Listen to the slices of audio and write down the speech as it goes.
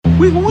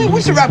We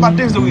should rap about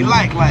things that we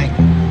like food.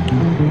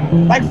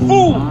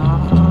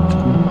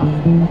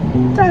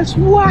 That's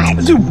why.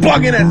 You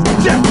bugging as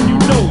Jeff, you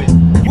know it.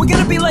 We're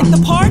gonna be like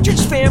the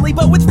Partridge Family,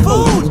 but with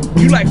food.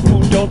 You like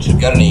food, don't you?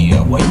 Got any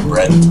white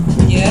bread?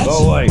 Yes.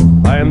 Go away.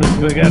 I am the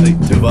spaghetti.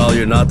 Duval,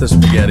 you're not the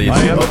spaghetti.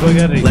 I am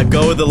spaghetti. Let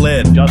go of the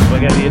lid. Just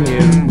spaghetti in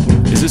here.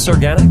 Is this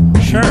organic?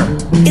 Sure.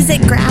 Is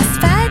it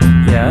grass-fed?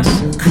 Yes.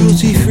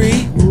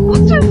 Cruelty-free.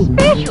 What's so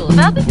special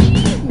about the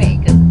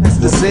cheesemaker? As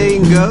the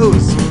saying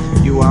goes,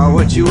 you are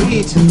what you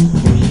eat.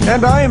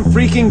 And I am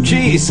freaking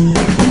cheese.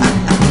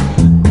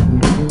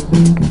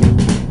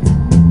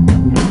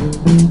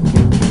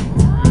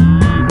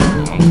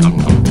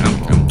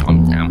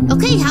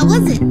 Okay, how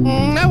was it?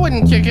 I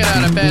wouldn't kick it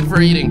out of bed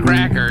for eating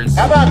crackers.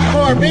 How about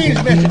corned beans,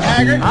 Mr.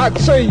 Taggart? I'd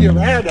say you've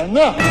had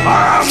enough.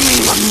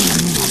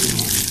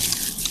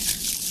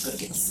 Gotta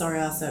get the sorry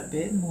ass out of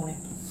bed in the morning.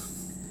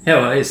 How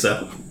are you,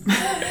 sir?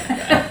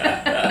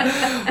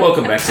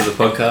 Welcome back to the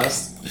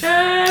podcast.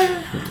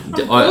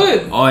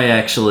 I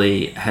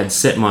actually had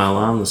set my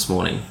alarm this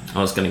morning.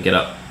 I was going to get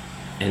up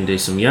and do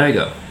some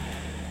yoga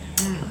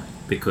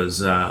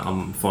because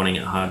I'm finding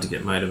it hard to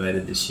get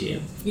motivated this year.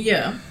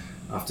 Yeah.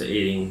 After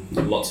eating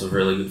lots of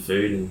really good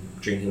food and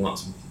drinking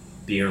lots of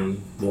beer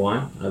and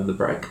wine over the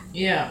break.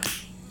 Yeah.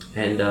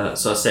 And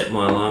so I set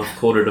my alarm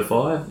for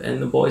 4:45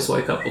 and the boys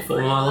woke up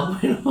before my alarm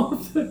went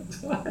off. I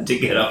had to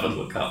get up and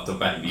look after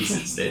babies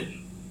instead.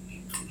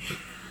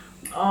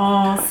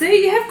 Oh,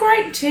 see, you have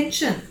great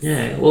intentions.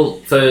 Yeah, well,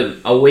 for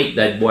a week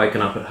they'd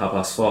woken up at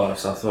 5:30,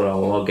 so I thought,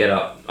 oh, well, I'll get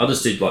up. I'll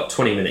just do like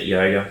 20-minute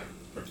yoga.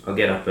 I'll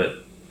get up at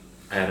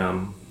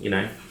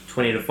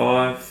 20 to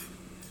 5.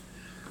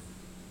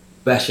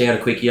 Bash out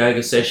a quick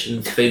yoga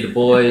session, feed the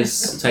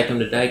boys, take them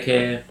to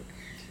daycare.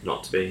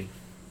 Not to be.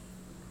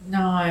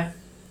 No.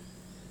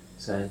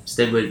 So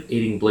instead we're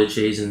eating blue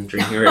cheese and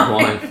drinking red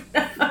wine.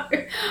 No.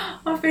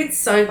 I've been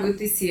so good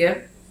this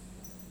year.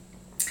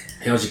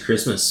 How was your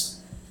Christmas?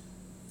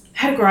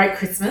 Had a great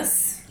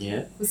Christmas. Yeah.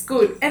 It was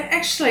good. And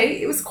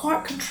actually, it was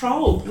quite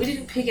controlled. We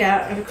didn't pig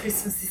out over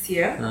Christmas this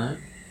year. No.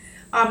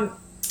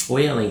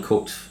 We only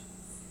cooked,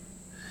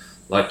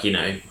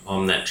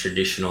 I'm that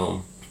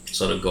traditional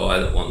sort of guy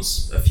that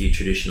wants a few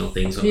traditional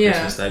things on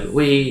Christmas Day. But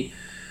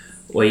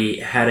we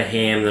had a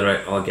ham that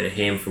I get a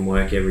ham from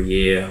work every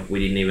year. We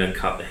didn't even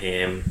cut the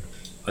ham.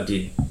 I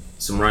did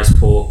some roast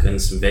pork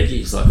and some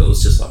veggies. It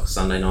was just like a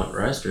Sunday night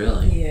roast,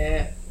 really.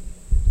 Yeah.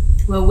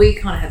 Well, we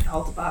kind of had the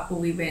whole debacle.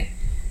 We went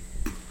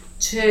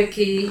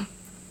turkey,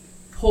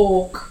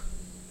 pork,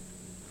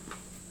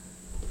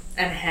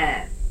 and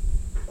ham.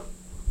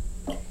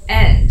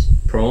 And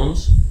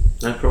prawns.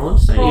 No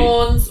prawns?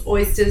 Prawns,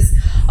 oysters.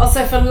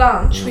 Also for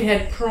lunch we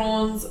had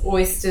prawns,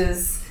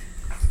 oysters,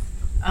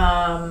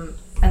 and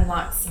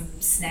like some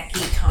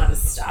snacky kind of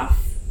stuff.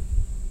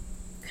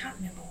 Can't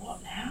remember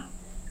what now.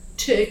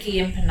 Turkey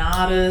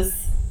empanadas.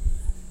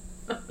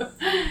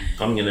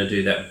 I'm going to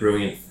do that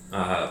brilliant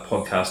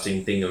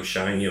podcasting thing of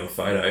showing you a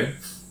photo.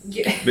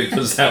 Yeah.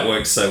 Because that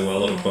works so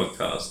well on a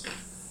podcast.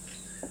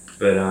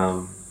 But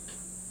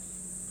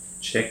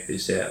check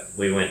this out.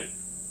 We went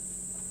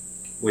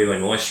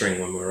oystering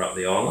when we were up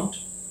the island.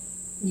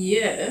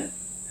 Yeah.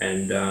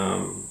 And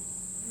I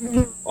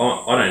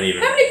don't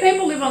even... How many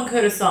people live on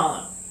Curtis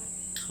Island?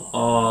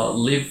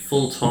 Live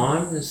full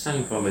time. There's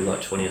only probably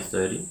like 20 or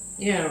 30.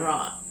 Yeah,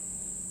 right.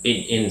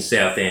 In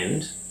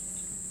Southend.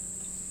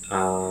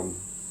 Oh,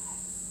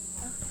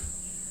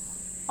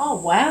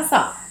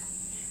 wowza.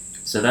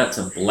 So that's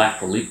a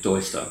black lipped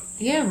oyster.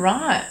 Yeah,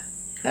 right.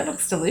 That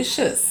looks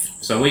delicious.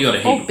 So we got a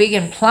heap. All big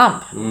and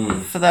plump,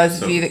 for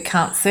those of you that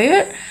can't see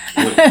it.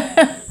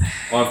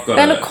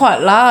 They look quite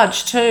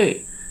large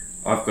too.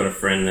 I've got a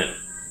friend that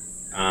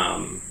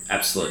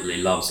absolutely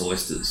loves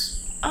oysters.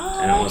 Oh,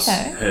 and it was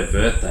her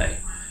birthday.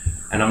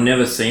 And I've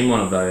never seen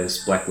one of those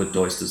black lipped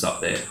oysters up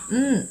there.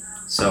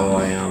 So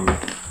I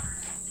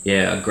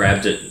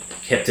grabbed it,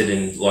 kept it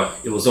in,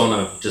 it was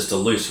on just a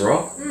loose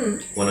rock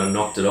when I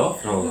knocked it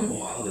off. And I was like,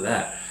 oh, look at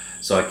that.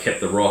 So I kept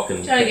the rock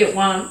and... You only get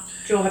one.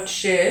 Do you all have to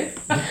share?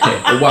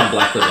 Yeah, one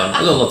black lip one. I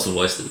got lots of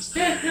oysters.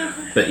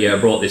 But I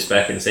brought this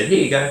back and said,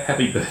 here you go,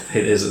 happy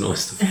birthday, there's an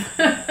oyster.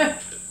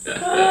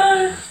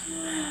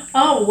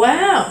 Oh,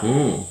 wow.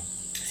 So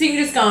you can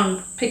just go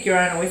and pick your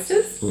own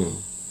oysters?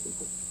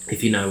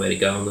 If you know where to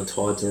go and the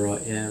tides are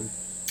right, yeah.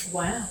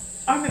 Wow.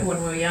 I remember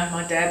when we were young,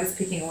 my dad was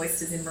picking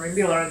oysters in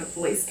Merimbula and the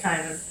police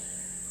came and...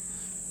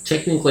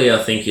 Technically,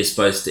 I think you're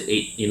supposed to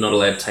eat, you're not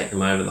allowed to take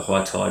them over the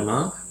high tide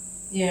mark.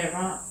 Yeah,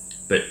 right.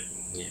 But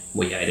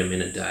we ate them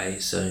in a day,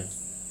 so,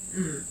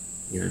 and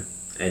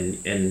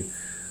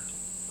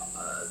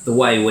the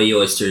way we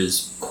oyster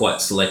is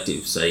quite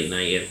selective, so,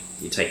 you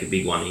take a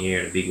big one here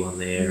and a big one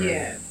there.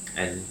 Yeah.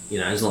 And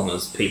as long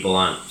as people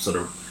aren't sort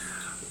of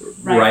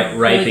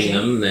raping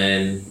them,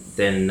 then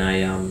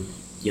they,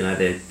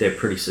 they're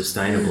pretty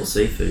sustainable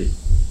seafood.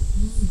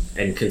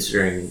 And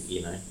considering,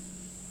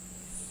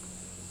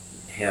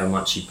 how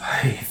much you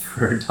pay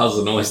for a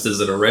dozen oysters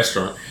at a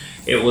restaurant,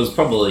 it was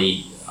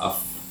probably a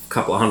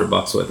couple of $100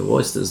 worth of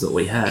oysters that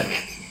we had.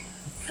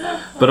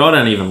 But I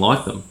don't even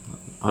like them.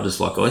 I just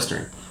like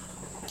oystering.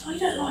 Oh, you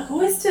don't like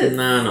oysters?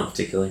 No, not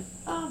particularly.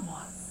 Oh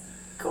my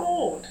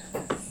god.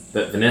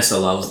 But Vanessa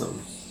loves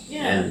them.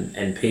 Yeah.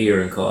 And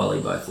Pia and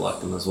Kylie both like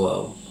them as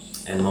well.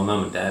 And my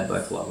mum and dad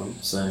both love them.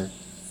 So,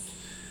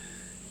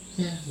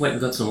 yeah, went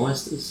and got some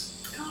oysters.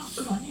 God,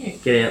 good on you.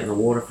 Get out in the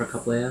water for a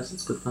couple of hours.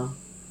 It's good fun.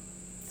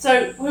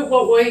 So,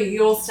 what were you?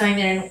 You're all staying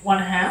there in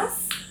one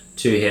house?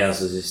 2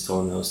 houses this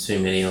time. There was too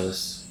many of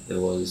us. There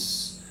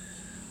was,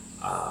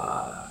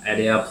 at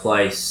our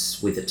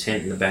place with a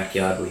tent in the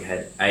backyard, we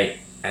had 8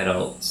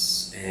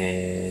 adults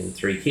and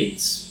 3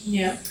 kids.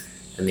 Yeah.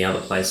 And the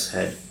other place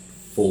had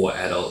 4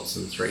 adults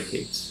and 3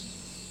 kids.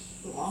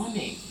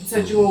 Blimey. So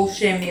did you all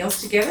share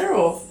meals together,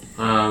 or?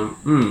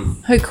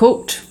 Who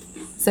cooked?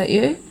 Is that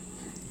you?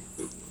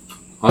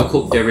 I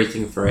cooked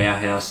everything for our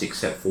house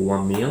except for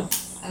one meal.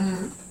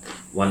 Mm.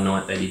 One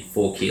night they did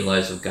 4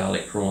 kilos of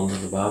garlic prawns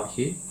on the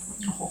barbecue.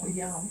 Oh,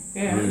 yum.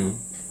 Yeah.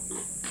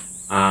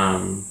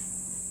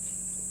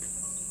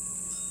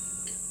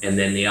 And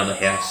then the other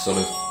house sort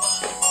of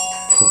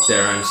cooked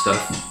their own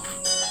stuff.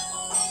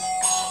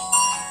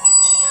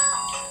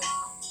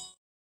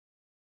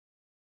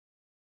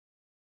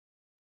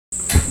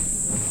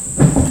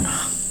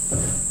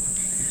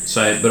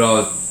 So, but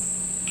I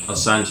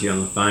was saying to you on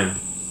the phone,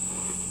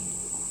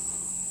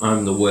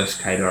 I'm the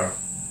worst caterer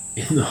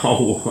in the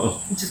whole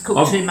world. You just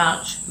cook too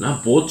much. No,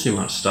 I bought too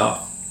much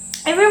stuff.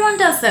 Everyone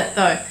does that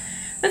though.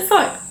 It's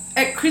like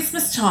at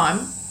Christmas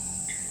time,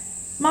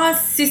 my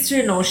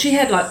sister-in-law, she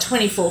had like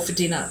 24 for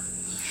dinner.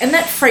 And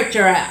that freaked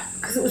her out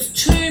because it was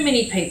too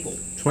many people.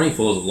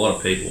 24 is a lot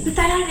of people. But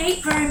they don't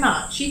eat very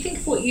much. You think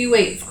of what you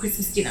eat for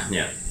Christmas dinner.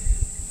 Yeah.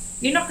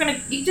 You're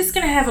just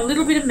going to have a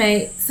little bit of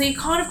meat. So you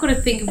kind of got to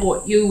think of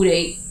what you would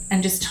eat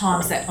and just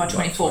times that by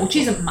 24, which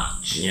isn't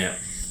much. Yeah.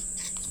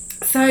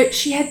 So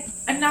she had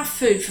enough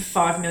food for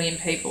 5 million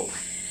people.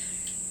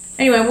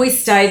 Anyway, and we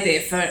stayed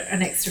there for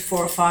an extra 4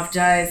 or 5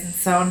 days. And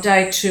so on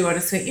day 2, I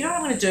just went, you know what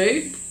I'm going to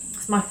do?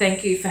 It's my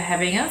thank you for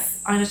having us.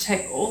 I'm going to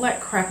take all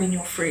that crap in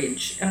your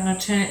fridge and I'm going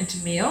to turn it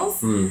into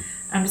meals. I'm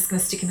just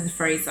going to stick them in the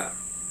freezer.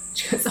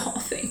 She goes, oh,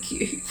 thank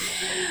you.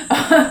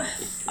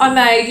 I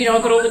made,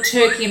 I got all the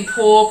turkey and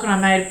pork and I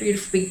made a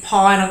beautiful big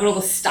pie and I got all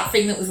the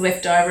stuffing that was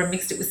left over and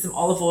mixed it with some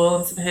olive oil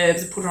and some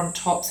herbs and put it on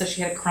top so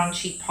she had a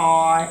crunchy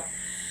pie.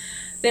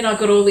 Then I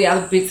got all the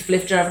other bits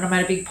left over and I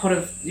made a big pot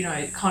of,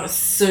 kind of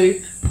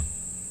soup.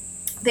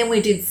 Then we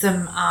did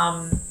some,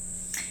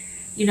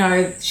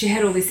 she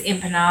had all this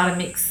empanada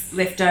mix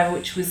left over,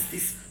 which was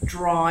this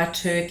dry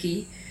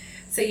turkey.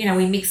 So,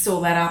 we mixed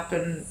all that up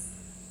and,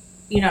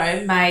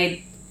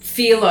 made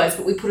filos,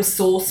 but we put a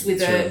sauce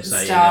with it and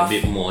stuff. Yeah,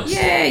 a bit moist.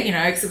 Yeah,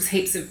 because there was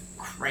heaps of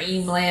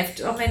cream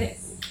left. I mean,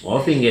 well,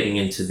 I've been getting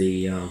into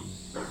the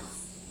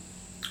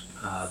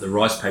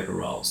rice paper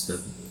rolls, the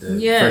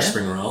fresh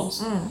spring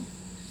rolls,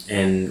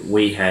 and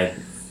we had.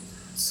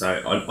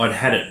 So I'd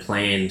had it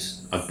planned.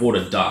 I bought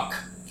a duck,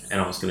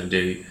 and I was going to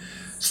do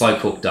slow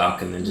cooked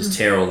duck, and then just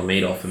tear all the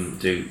meat off and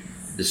do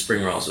the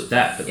spring rolls with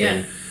that. But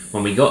then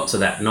when we got to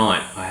that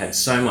night, I had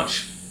so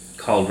much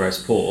cold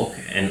roast pork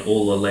and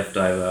all the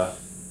leftover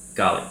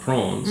garlic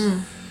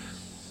prawns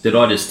that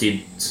I just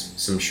did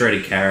some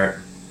shredded carrot,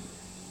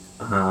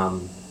 a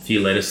few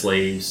lettuce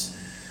leaves,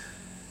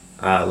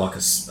 like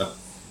a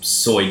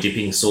soy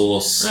dipping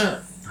sauce.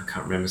 I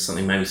can't remember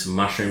something, maybe some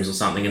mushrooms or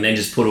something, and then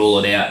just put all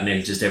it out, and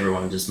then just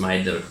everyone just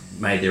made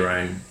their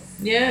own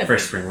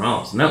fresh spring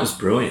rolls, and that was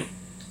brilliant.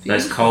 Beautiful.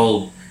 Those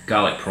cold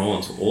garlic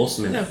prawns were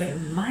awesome. That would be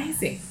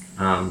amazing.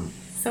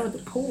 So with the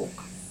pork.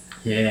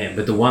 Yeah,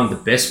 but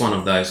the best one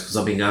of those, because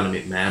I've been going a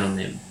bit mad on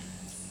them.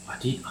 I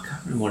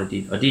can't remember what I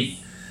did. I did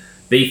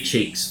beef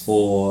cheeks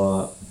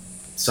for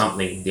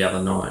something the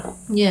other night.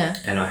 Yeah.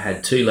 And I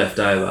had 2 left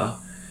over,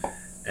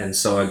 and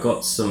so I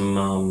got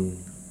some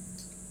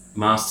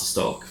master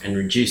stock and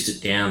reduced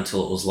it down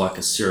till it was like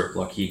a syrup,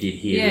 like you did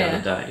here the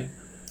other day.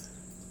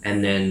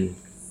 And then,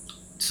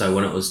 so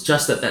when it was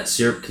just at that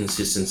syrup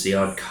consistency,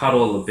 I'd cut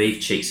all the beef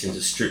cheeks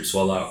into strips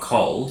while they were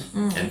cold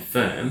and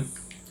firm,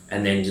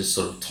 and then just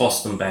sort of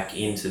toss them back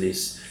into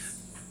this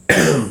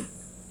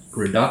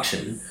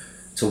reduction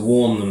to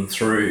warm them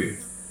through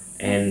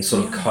and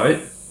sort of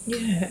coat.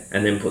 Yeah.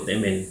 And then put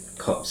them in.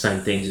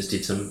 Same thing, just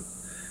did some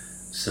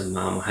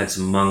I had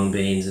some mung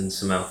beans and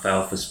some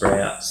alfalfa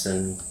sprouts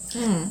and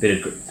a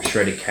bit of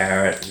shredded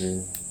carrot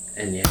and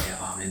they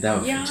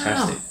were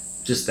fantastic.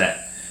 Just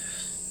that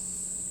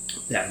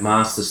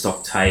master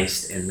stock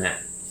taste and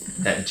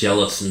that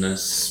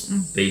jealousness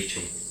beef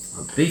cheek.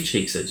 Beef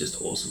cheeks are just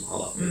awesome. I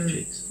love beef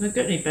cheeks. They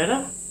get any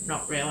better?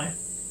 Not really.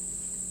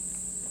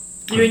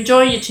 You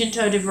enjoy your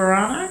Tinto di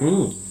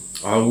Verano?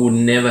 I would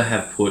never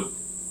have put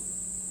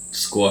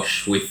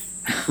squash with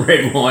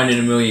red wine in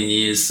a million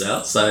years,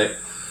 Sal. So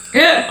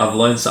I've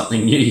learned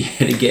something new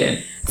yet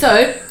again.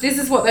 So this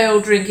is what they all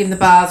drink in the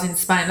bars in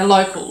Spain. The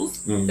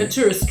locals, the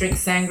tourists drink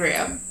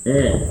sangria,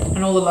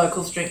 and all the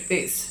locals drink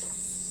this.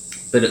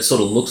 But it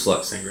sort of looks like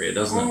sangria,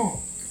 doesn't it?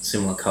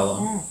 Similar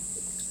colour.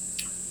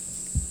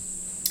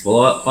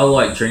 Well, I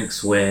like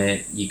drinks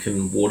where you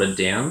can water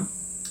down.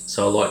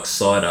 So I like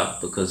cider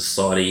because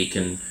cider you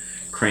can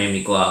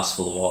creamy glass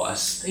full of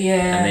ice.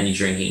 Yeah. And then you're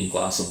drinking a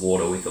glass of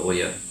water with all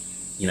your,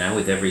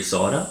 with every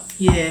cider.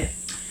 Yeah.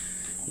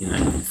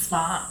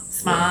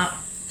 Smart.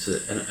 It's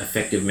an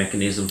effective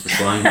mechanism for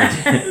slowing me down.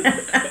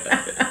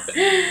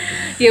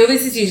 Yeah, well,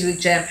 this is usually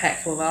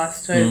jam-packed full of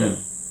ice too, but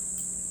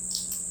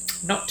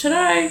not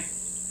today.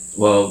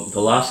 Well, the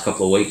last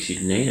couple of weeks you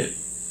didn't eat it.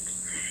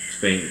 It's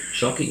been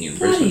shocking in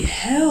Bloody Brisbane.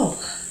 hell.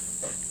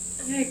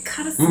 Yeah,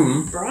 cut us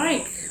a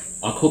break.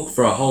 I cooked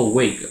for a whole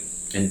week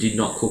and did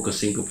not cook a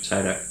single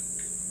potato.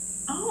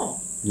 Oh.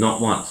 Not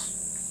once.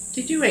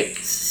 Did you eat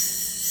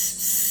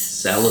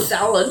Salad.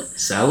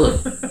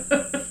 Salad.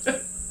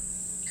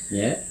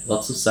 Yeah,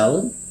 lots of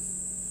salad.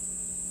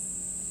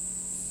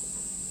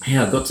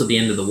 Yeah, I got to the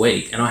end of the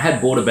week and I had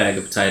bought a bag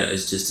of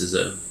potatoes just as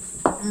a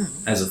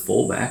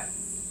fallback,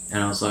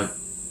 and I was like,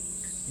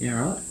 yeah,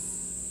 right,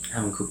 I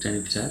haven't cooked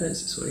any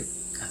potatoes this week.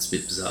 That's a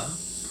bit bizarre.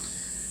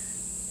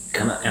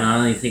 And I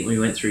only think we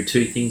went through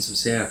 2 things of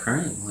sour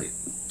cream. Like,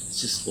 it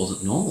just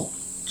wasn't normal.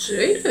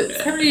 Jesus,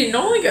 how many do you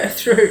normally go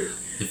through?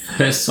 The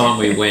first time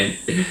we went,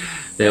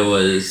 there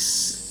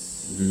was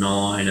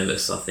 9 of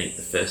us, I think,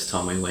 the first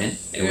time we went.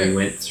 And we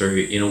went through,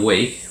 in a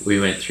week, we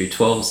went through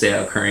 12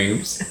 sour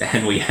creams,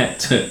 and we had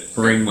to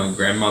ring my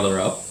grandmother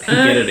up and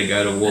get her to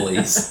go to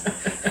Woolies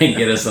and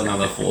get us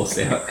another 4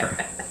 sour cream.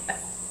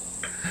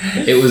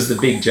 It was the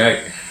big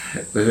joke.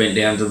 We went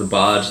down to the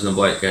barge and the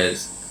bloke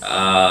goes,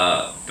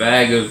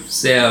 bag of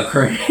sour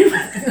cream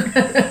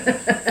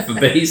for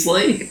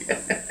Beasley.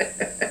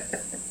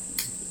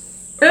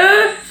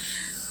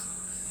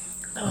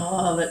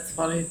 Oh, that's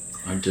funny.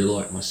 I do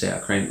like my sour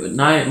cream, but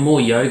no,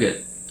 more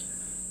yogurt.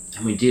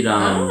 And we did,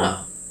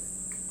 I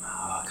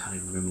can't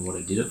even remember what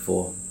I did it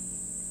for.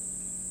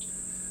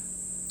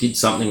 Did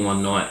something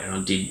one night and I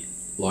did,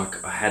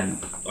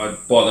 I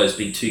buy those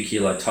big 2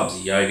 kilo tubs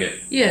of yogurt.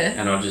 Yeah.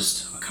 And I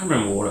can't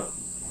remember what I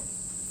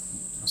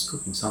was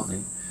cooking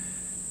something.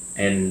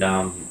 And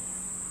I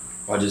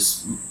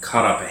just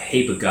cut up a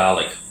heap of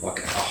garlic,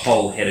 like a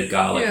whole head of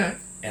garlic,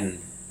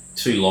 and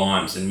 2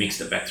 limes and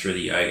mixed it back through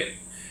the yogurt.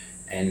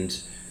 And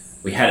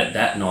we had it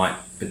that night,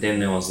 but then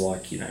there was a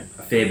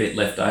fair bit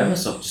left over,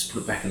 so I just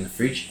put it back in the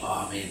fridge.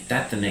 Oh man,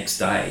 the next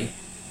day,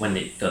 when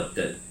the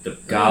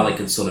garlic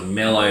had sort of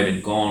mellowed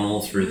and gone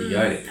all through the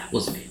yogurt, that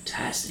was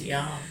fantastic.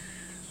 Yum.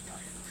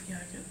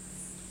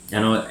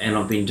 And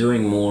I've been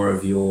doing more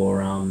of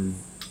your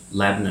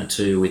labna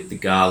too, with the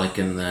garlic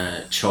and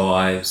the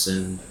chives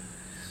and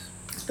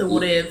the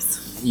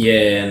whatevs.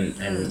 Yeah,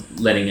 and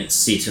letting it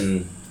sit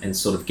and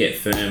sort of get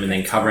firm, and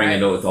then covering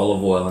it with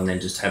olive oil, and then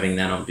just having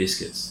that on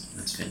biscuits.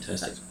 That's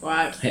fantastic. That's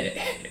right.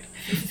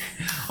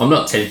 I'm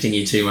not tempting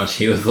you too much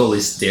here with all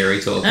this dairy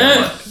talk.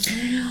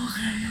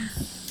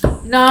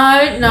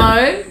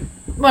 No.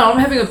 Well, I'm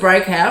having a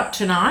breakout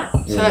tonight,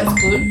 so that's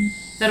good.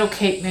 That'll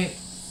keep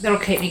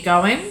me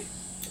going.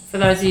 For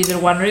those of you that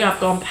are wondering, I've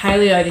gone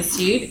paleo this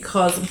year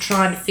because I'm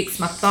trying to fix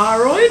my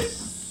thyroid,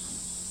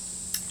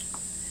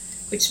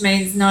 which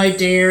means no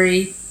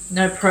dairy,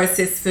 no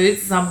processed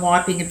foods, as I'm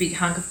wiping a big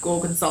hunk of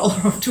gorgonzola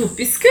onto a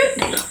biscuit.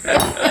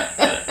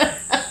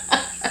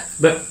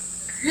 But,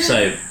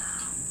 so,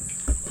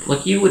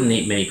 you wouldn't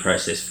eat many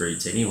processed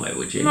foods anyway,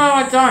 would you? No,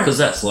 I don't. Because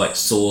that's like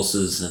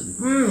sauces and...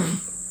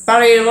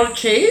 But I eat a lot of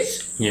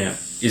cheese. Yeah.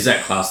 Is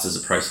that classed as a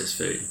processed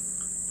food?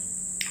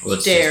 Or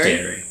it's dairy.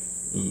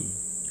 Just dairy?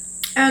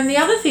 And the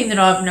other thing that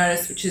I've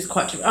noticed, which is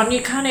quite different,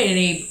 you can't eat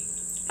any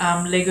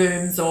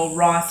legumes or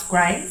rice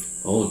grains.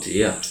 Oh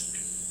dear.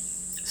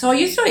 So I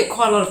used to eat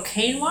quite a lot of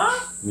quinoa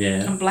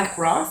and black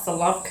rice. I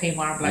love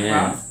quinoa and black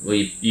rice. Well,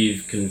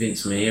 you've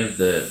convinced me of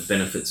the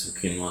benefits of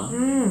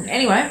quinoa.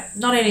 Anyway,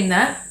 not eating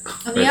that.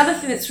 And the other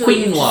thing that's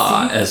really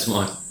quinoa, as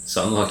my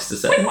son likes to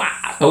say.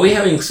 Quinoa. Are we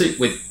having soup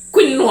with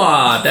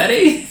quinoa,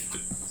 Daddy?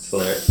 It's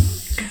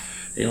hilarious.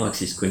 He likes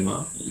his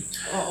quinoa.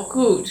 Oh,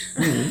 good.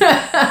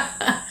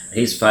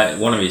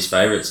 One of his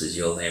favourites is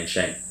your lamb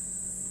shank.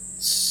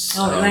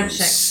 Lamb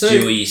shank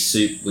soup. Stewy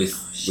soup with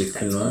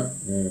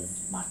quinoa.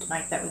 I have to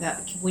make that without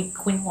the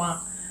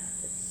quinoa.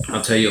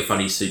 I'll tell you a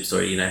funny soup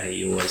story. You know how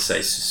you always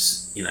say,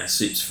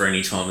 soups for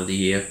any time of the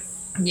year.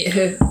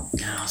 Yeah.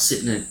 And I was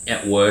sitting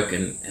at work,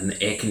 and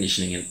the air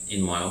conditioning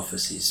in my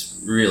office is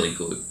really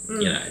good.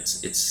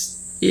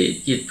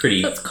 You're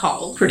pretty. It's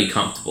cold. Pretty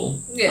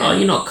comfortable. Yeah. Oh,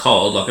 you're not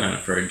cold. I don't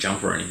have for a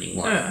jumper or anything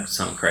like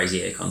some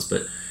crazy aircons,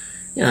 but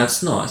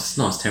it's nice. It's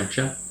nice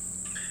temperature.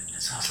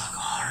 And so I was like,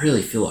 I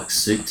really feel like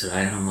soup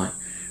today, and I'm like,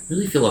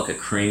 really feel like a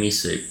creamy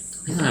soup.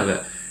 I think I have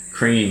a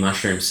creamy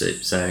mushroom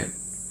soup. So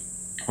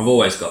I've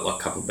always got a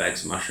couple of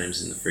bags of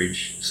mushrooms in the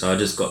fridge. So I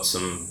just got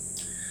some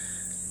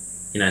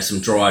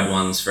dried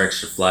ones for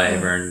extra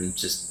flavour and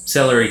just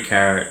celery,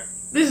 carrot.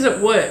 This is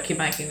at work you're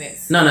making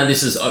this? No,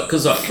 this is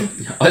because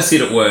I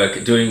sit at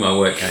work doing my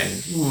work going,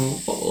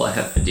 what will I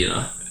have for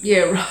dinner?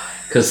 Yeah, right.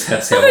 Because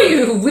that's how I thought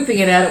you were whipping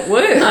it out at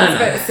work.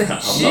 No.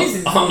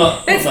 Jesus. I'm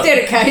not. That's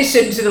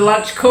dedication to the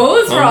lunch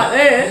cause right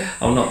there.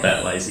 I'm not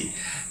that lazy.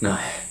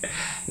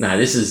 No,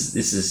 this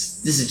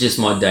is just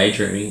my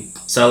daydreaming.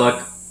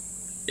 So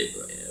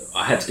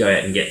I had to go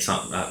out and get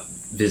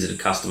visited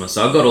customer.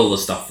 So I got all the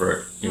stuff for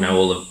it, you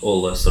know,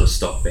 all the sort of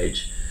stock veg.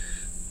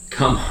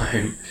 Come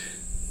home,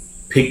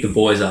 pick the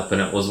boys up, and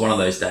it was one of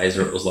those days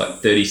where it was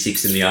like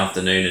 36 in the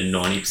afternoon and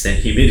 90%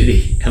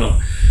 humidity,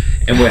 and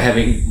we're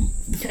having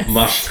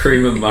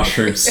cream and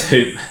mushroom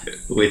soup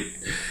with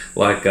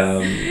like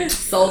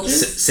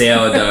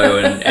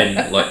sourdough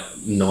and like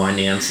 9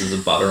 ounces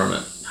of butter on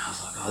it. I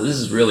was like, oh, this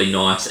is really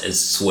nice, as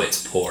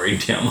sweat's pouring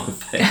down my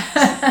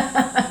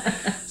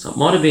face. So it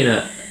might have been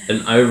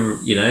I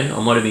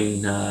might have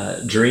been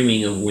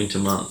dreaming of winter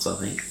months, I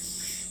think.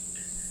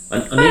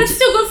 But it's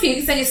still good for you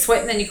because then you sweat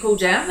and then you cool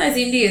down. Those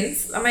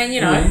Indians, I mean,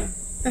 you know,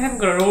 they haven't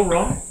got it all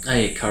wrong.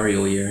 They eat curry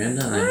all year round,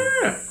 don't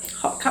they?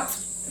 Hot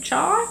cups of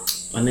chai.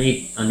 I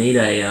need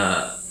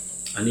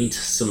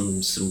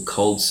some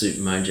cold soup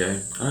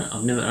mojo. I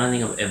don't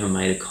think I've ever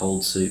made a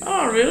cold soup.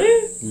 Oh,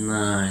 really?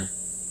 No.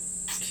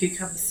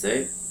 Cucumber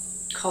soup.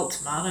 Cold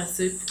tomato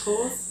soup, of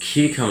course.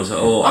 Cucumbers.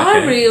 Oh, okay.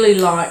 I really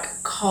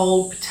like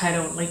cold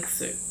potato and leek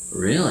soup.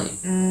 Really?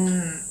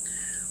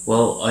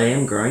 Well, I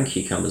am growing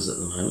cucumbers at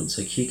the moment,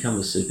 so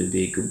cucumber soup would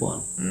be a good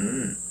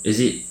one.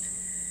 Is it?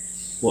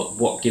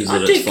 What gives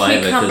it its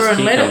flavour? Cucumber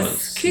and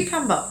lettuce.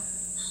 Cucumber.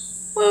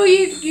 Well,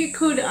 you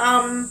could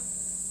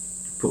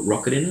put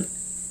rocket in it.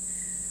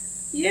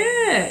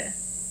 Yeah.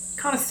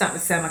 Kind of starting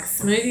to sound like a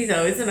smoothie,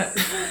 though, isn't it?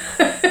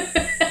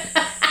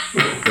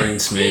 Green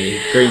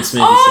smoothie.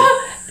 Soup.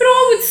 But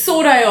I would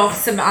saute off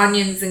some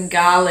onions and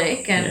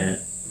garlic and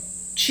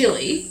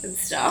chilli and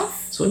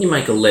stuff. So when you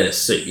make a lettuce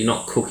soup, you're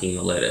not cooking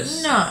the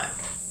lettuce. No.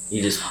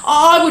 You just...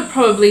 I would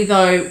probably,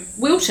 though,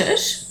 wilt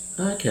it.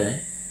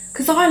 Okay.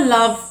 Because I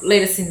love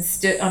lettuce in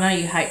stir... I know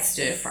you hate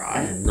stir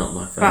fry. Not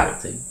my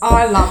favourite thing.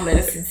 I love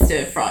lettuce in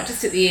stir fry,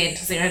 just at the end.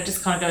 So, it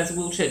just kind of goes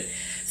wilted.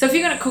 So if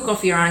you're going to cook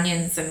off your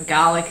onions and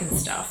garlic and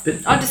stuff,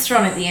 I'd just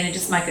throw it at the end and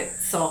just make it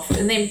soft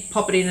and then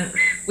pop it in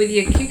with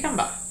your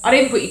cucumber. I'd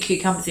even put your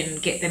cucumbers in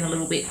and get them a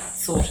little bit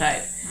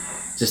sautéed.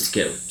 Just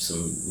to get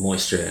some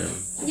moisture out of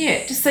them.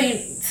 Yeah, just so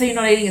you're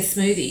not eating a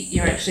smoothie,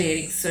 you're actually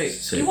eating soup.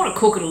 You want to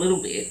cook it a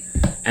little bit.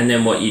 And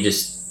then you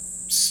just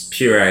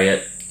puree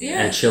it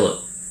and chill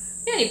it.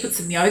 Yeah, and you put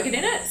some yogurt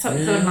in it, so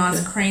it's got a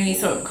nice creamy,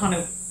 so it kind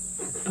of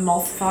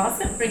emulsifies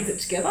it and brings it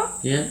together.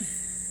 Yeah.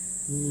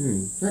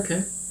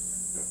 Okay.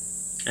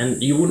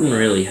 And you wouldn't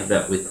really have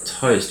that with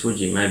toast, would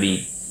you?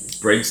 Maybe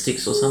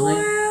breadsticks or something?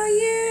 Well,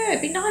 yeah.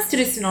 It'd be nice to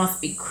do some nice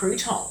big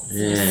croutons.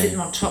 Yeah. Just sitting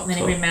on top, and then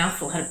every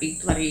mouthful had a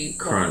big bloody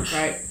crunch.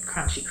 Great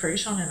crunchy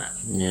crouton in it.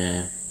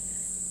 Yeah.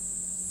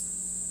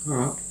 All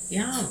right.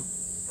 Yum.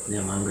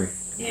 Now I'm hungry.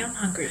 Yeah, I'm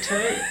hungry too.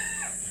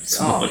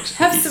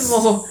 Have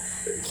some more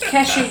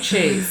cashew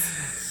cheese.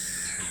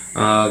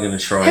 I'm going to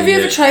try. Have you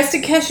ever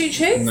tasted cashew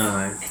cheese?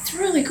 No. It's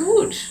really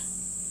good.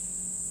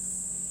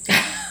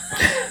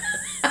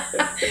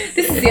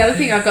 This is the other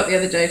thing I got the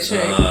other day too.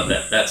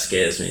 That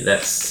scares me.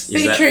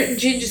 Beetroot and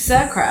ginger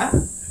sauerkraut.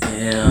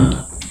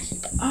 Yeah.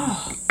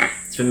 Oh.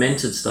 It's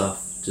fermented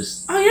stuff.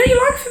 Just. Oh, you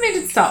like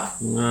fermented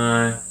stuff?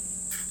 No.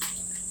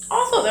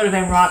 I thought that would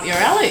have been right up your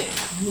alley.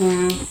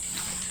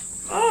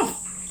 Oh.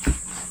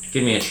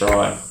 Give me a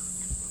try.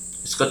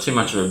 It's got too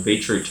much of a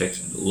beetroot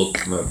texture look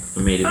for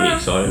me to be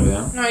excited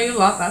about. No, you'll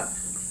like that.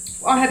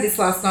 I had this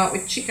last night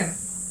with chicken.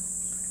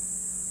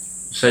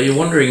 So you're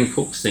wandering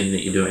cooks thing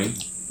that you're doing?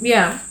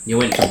 Yeah. You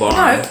went to buy.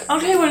 No, I'll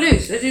tell you what it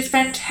is. It is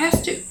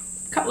fantastic.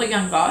 Couple of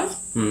young guys.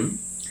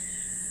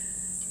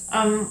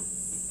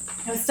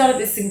 I've started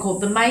this thing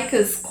called the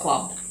Makers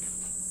Club,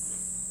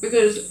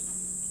 because a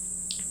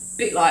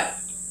bit like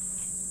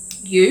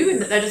you,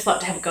 and that they just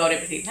like to have a go at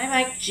everything. They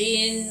make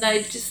gin.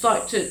 They just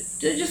like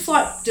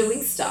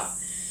doing stuff.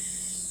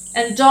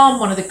 And Dom,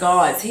 one of the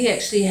guys, he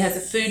actually has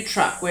a food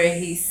truck where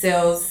he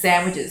sells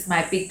sandwiches,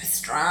 made big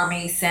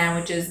pastrami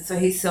sandwiches, and so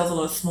he sells a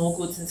lot of small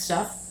goods and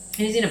stuff.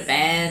 And he's in a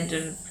band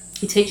and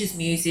he teaches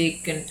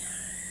music and,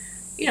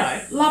 you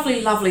know,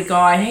 lovely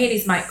guy. And he and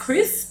his mate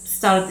Chris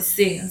started this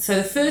thing. And so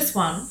the first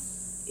one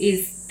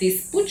is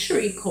this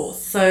butchery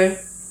course. So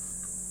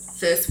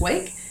first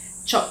week,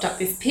 chopped up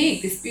this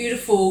pig, this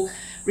beautiful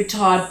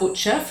retired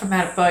butcher from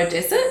out of Bow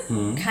Desert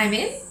came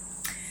in,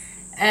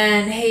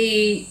 and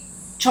he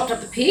chopped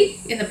up the pig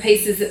in the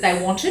pieces that they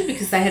wanted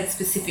because they had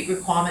specific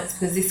requirements,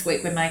 because this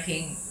week we're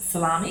making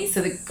salami. So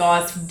the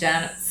guys from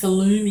down at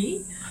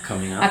Salumi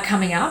are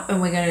coming up,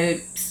 and we're going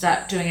to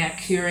start doing our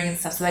curing and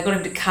stuff. So they got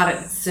him to cut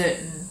it in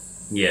certain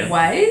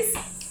ways.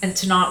 And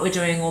tonight we're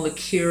doing all the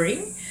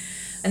curing.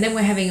 And then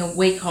we're having a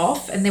week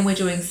off, and then we're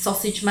doing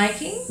sausage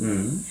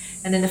making.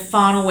 And then the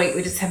final week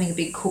we're just having a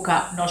big cook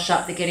up, nosh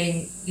up. They're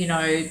getting, you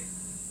know,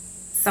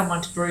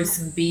 someone to brew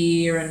some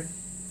beer and...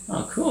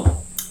 Oh,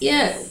 cool.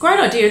 Yeah, great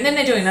idea. And then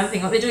they're doing another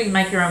thing, like they're doing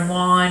make your own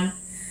wine.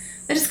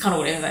 They're just kind of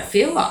whatever they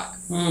feel like.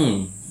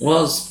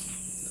 Well,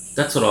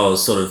 that's what I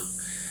was sort of,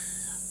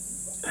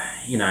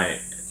 you know,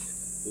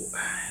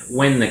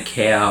 when the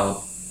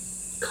cow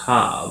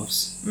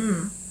calves,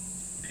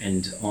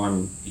 and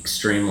I'm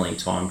extremely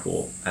time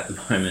poor at the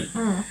moment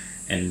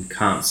and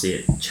can't see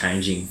it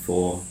changing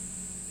for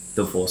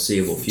the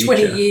foreseeable future.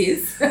 20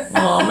 years.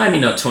 Well, maybe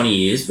not 20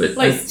 years, but... At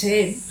least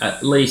 10.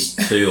 At least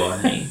 2,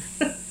 I think.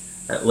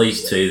 at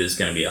least 2, there's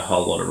going to be a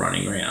whole lot of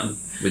running around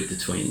with the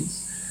twins.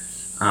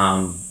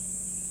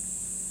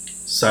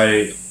 So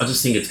I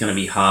just think it's going to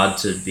be hard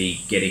to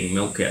be getting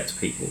milk out to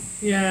people.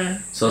 Yeah.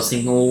 So I was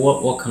thinking,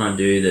 well, what can I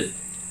do that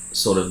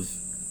sort of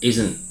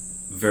isn't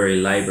very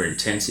labour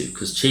intensive?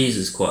 Because cheese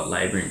is quite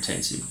labour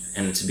intensive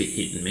and it's a bit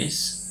hit and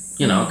miss.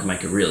 You know, I can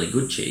make a really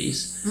good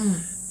cheese.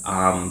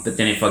 But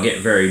then if I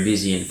get very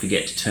busy and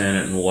forget to turn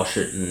it and wash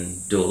it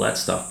and do all that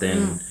stuff,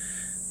 then,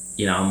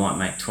 you know, I might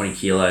make 20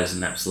 kilos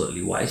and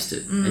absolutely waste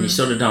it. And you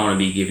sort of don't want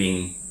to be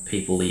giving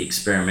people the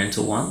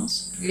experimental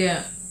ones.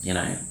 Yeah. You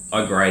know,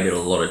 I grated a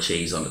lot of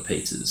cheese onto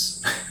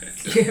pizzas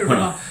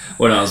Yeah,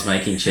 when I was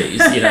making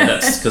cheese. You know,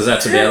 that's because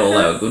that's about all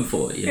they were good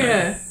for, you know.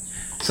 Yeah.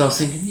 So I was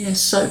thinking,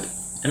 soap.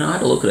 And I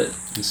had a look at it.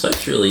 And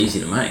soap's really easy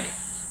to make.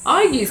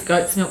 I use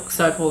goat's milk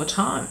soap all the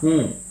time.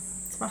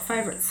 It's my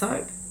favourite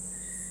soap.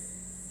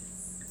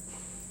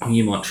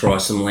 You might try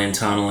some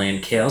Lantana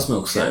Land cow's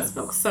milk soap. Cow's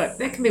milk soap.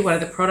 That can be one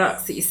of the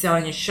products that you sell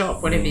in your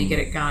shop whenever you get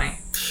it going.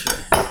 Sure.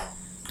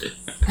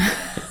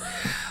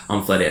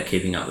 I'm flat out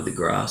keeping up with the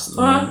grass at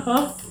the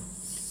moment.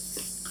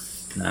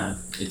 No,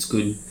 it's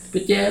good.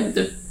 But yeah,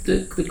 the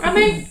I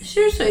mean,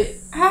 seriously,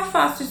 how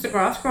fast is the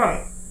grass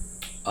growing?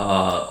 You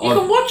I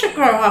can watch it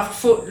grow half a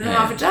foot in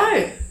half a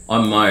day. I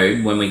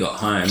mowed when we got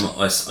home.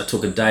 I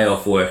took a day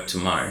off work to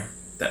mow.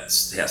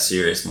 That's how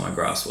serious my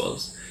grass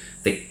was.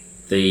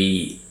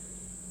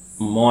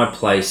 My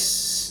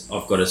place,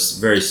 I've got a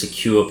very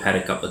secure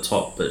paddock up the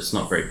top, but it's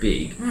not very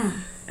big.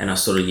 And I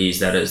sort of use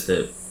that as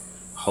the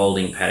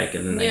holding paddock,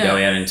 and then they go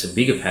out into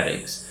bigger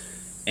paddocks.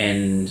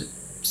 And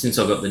since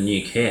I got the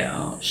new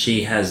cow,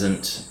 she's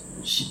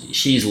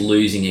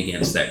losing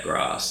against that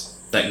grass.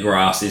 That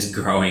grass is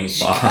growing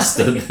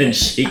faster than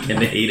she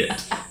can eat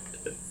it.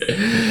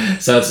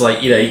 So it's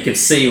like, you know, you could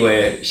see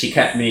where she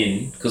kept me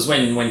in, because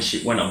when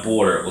I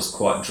bought her, it was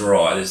quite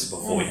dry. This is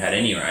before we'd had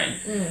any rain.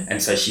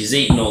 And so she's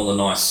eaten all the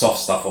nice soft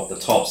stuff off the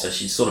top, so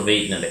she's sort of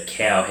eaten at a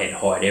cow head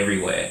height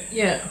everywhere.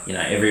 Yeah. You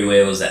know,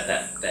 everywhere was at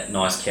that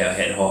nice cow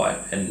head height,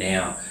 and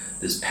now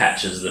there's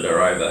patches that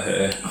are over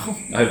her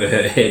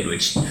head,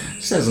 which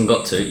she hasn't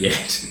got to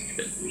yet.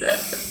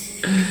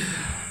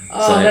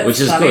 Which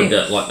is funny.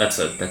 good. That's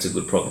a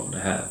good problem to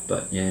have.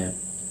 But yeah,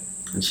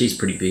 and she's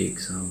pretty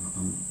big, so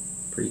I'm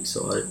pretty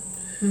excited.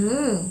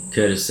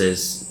 Curtis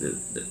says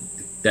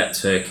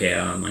that's her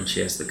cow, and when she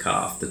has the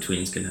calf, the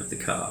twins can have the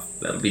calf.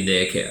 That'll be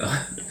their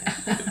cow.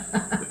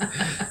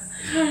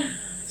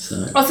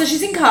 So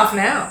she's in calf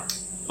now.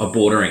 I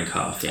bought her in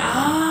calf.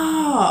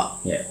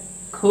 Yeah.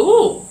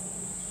 Cool.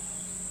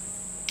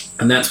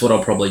 And that's what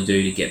I'll probably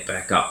do to get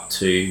back up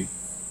to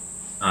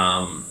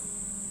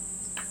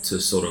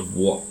sort of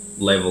what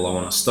level I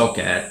want to stock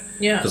at.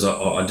 Yeah. Because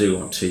I do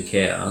want 2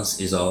 cows.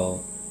 Is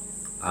I'll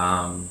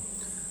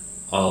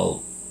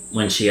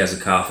when she has a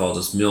calf, I'll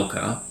just milk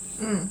her,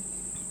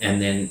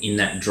 and then in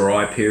that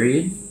dry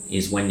period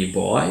is when you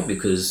buy,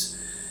 because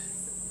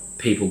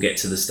people get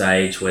to the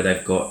stage where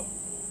they've got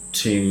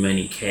too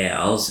many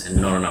cows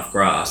and not enough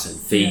grass, and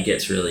feed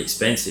gets really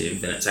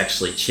expensive, and it's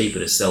actually cheaper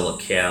to sell a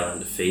cow than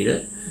to feed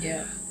it.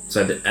 Yeah.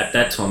 So at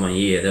that time of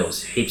year, there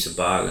was heaps of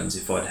bargains.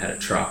 If I'd had a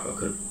truck, I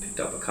could have picked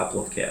up a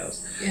couple of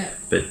cows. Yeah.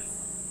 But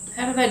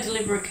how do they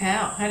deliver a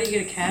cow? How do you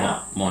get a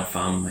cow? My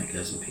farm mate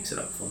goes and picks it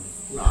up for me.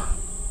 Right.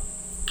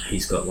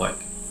 He's got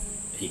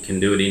he can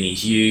do it in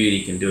his ute,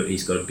 he can do it,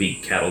 he's got a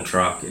big cattle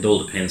truck. It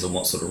all depends on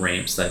what sort of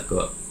ramps they've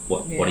got,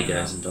 what he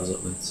goes and does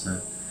it with.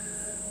 So,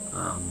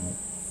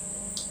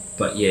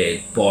 but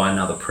yeah, buy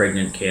another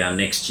pregnant cow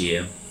next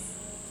year,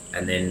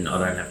 and then I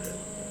don't have to,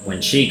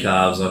 when she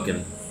calves, I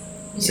can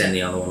send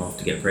the other one off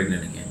to get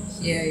pregnant again.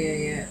 So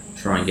Yeah.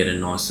 try and get a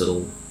nice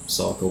little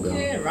cycle going.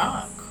 Yeah,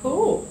 right.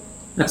 Cool.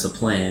 That's a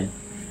plan,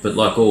 but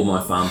like all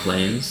my farm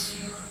plans,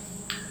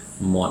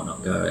 might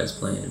not go as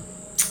planned.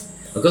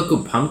 I've got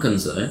good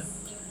pumpkins though.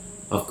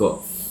 I've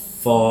got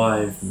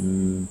 5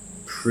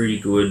 pretty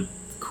good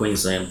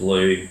Queensland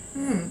blue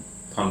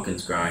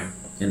pumpkins growing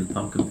in the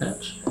pumpkin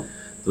patch,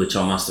 which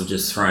I must have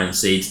just thrown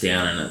seeds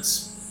down and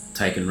it's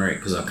taken root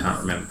because I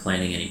can't remember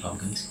planting any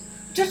pumpkins.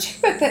 Did you check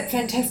about that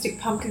fantastic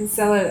pumpkin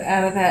salad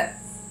out of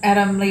that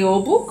Adam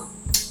Lior book?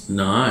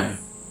 No.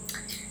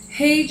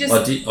 He just...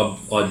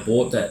 I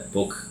bought that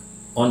book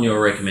on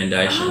your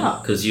recommendation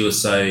because you were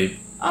so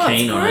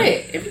keen on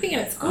it. Everything in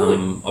it's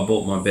good. I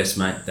bought my best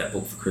mate that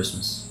book for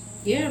Christmas.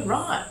 Yeah,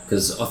 right.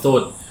 Because I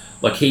thought,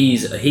 like,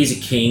 he's a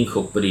keen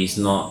cook, but he's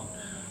not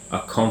a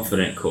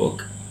confident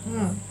cook.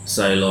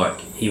 So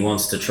like he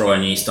wants to try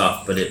new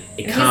stuff, but it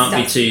can't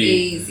be too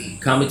easy.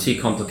 Can't be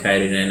too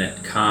complicated, and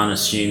it can't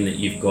assume that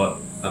you've got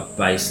a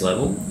base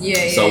level.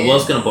 So I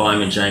was going to buy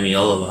him a Jamie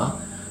Oliver,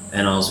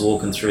 and I was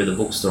walking through the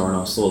bookstore and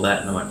I saw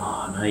that and I went,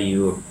 oh no,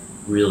 you were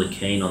really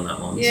keen on that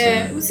one.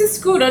 Yeah, so. it was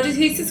just good.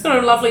 He's just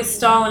got a lovely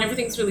style and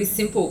everything's really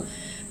simple.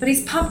 But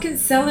his pumpkin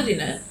salad in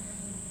it,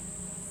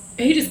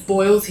 he just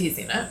boils his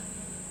in it.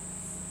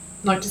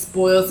 Like just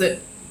boils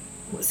it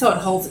so it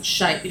holds its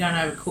shape. You don't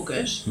overcook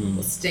it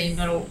or steam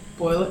it or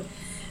boil it.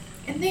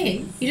 And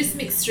then you just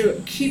mix through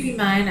it Kewpie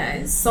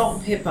mayonnaise, salt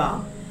and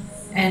pepper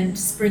and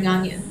spring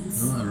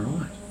onions. Oh,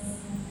 right.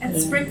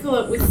 and sprinkle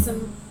it with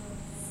some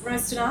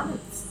roasted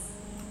almonds.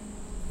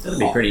 That'd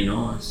be pretty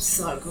nice.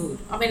 So good.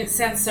 I mean, it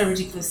sounds so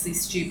ridiculously,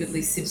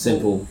 stupidly simple.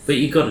 Simple, but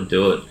you got to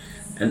do it.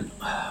 And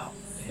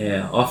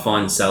yeah, I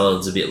find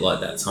salads a bit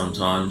like that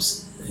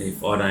sometimes.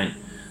 If I don't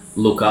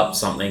look up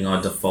something, I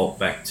default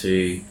back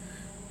to,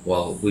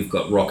 well, we've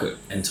got rocket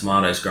and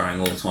tomatoes growing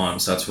all the time,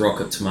 so it's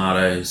rocket,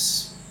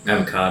 tomatoes,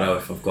 avocado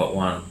if I've got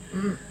one,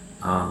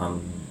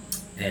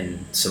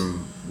 and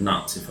some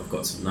nuts if I've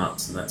got some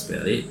nuts, and that's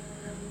about it.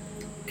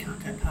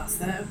 Can't go past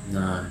that.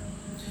 No.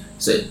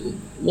 So,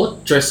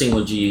 what dressing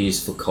would you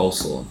use for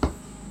coleslaw?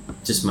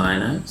 Just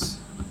mayonnaise?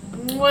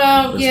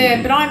 Well,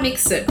 yeah, but I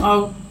mix it.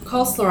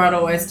 Coleslaw I'd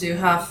always do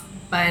half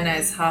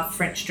mayonnaise, half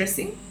French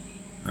dressing.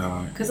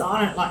 Alright. Because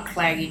I don't like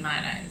claggy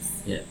mayonnaise.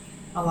 Yeah.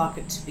 I like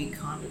it to be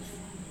kind of...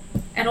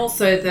 And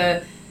also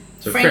the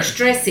So French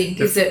dressing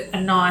gives it a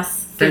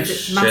nice...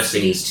 French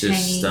dressing is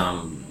tangy.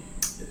 just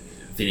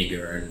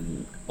vinegar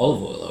and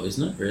olive oil, though,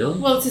 isn't it, really?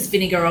 Well, it's just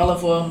vinegar,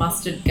 olive oil,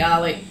 mustard,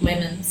 garlic,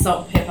 lemon,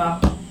 salt, pepper.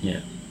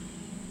 Yeah.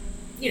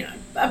 You know,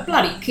 a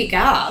bloody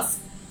kick-ass,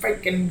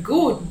 freaking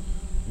good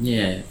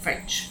Yeah.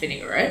 French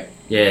vinaigrette.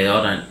 Yeah,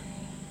 I don't...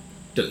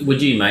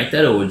 Would you make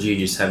that, or would you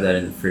just have that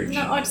in the fridge?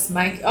 No, I just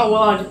make... Oh,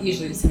 well, I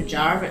usually just have a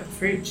jar of it in the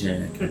fridge.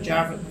 Yeah. Put a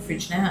jar of it in the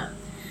fridge now.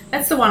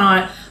 That's the one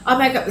I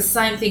make up the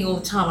same thing all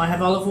the time. I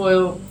have olive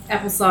oil,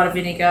 apple cider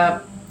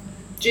vinegar,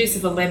 juice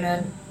of a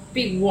lemon,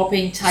 big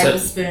whopping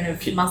tablespoon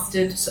of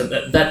mustard. So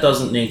that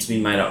doesn't need to be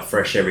made up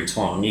fresh every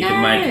time. You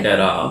can make that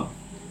up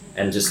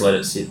and just let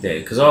it sit there.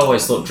 Because I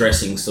always thought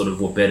dressings sort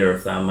of were better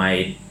if they were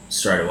made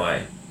straight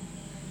away.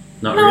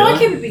 Not No, really? I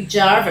keep a big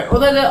jar of it.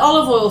 Although the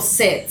olive oil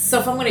sets, so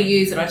if I'm going to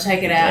use it, I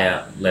take it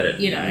out. Let it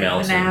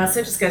melt. An hour,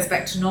 so it just goes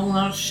back to normal.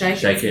 I'll just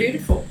shake it. It's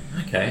beautiful.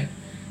 Okay,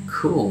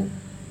 cool.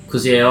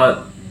 Because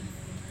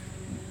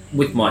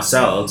with my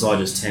salads, I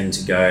just tend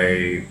to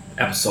go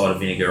apple cider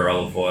vinegar,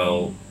 olive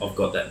oil. I've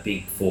got that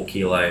big 4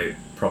 kilo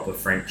proper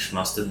French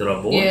mustard that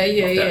I bought.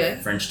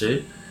 That French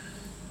dude.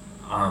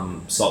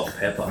 Salt and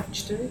pepper.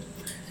 French dude.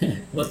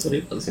 That's what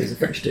he was. He's a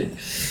French dude.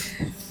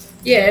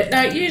 Yeah.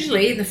 No.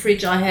 Usually in the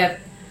fridge I have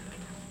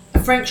a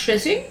French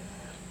dressing,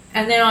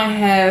 and then I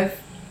have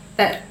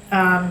that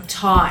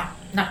Thai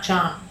nut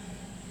charm.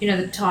 You know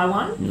the Thai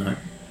one. No.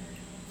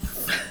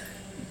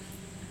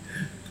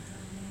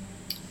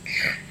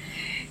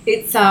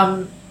 It's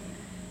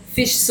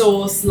fish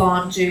sauce,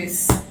 lime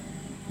juice,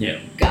 Yeah.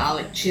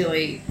 garlic,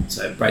 chili.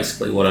 So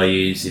basically, what I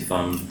use if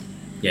I'm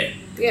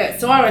Yeah,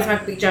 so I always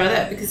make a big jar of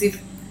that because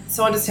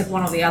I just have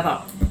one or the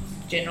other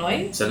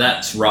generally. So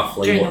that's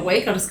roughly During the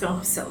week, I just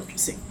go salad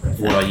dressing.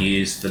 what I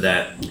use for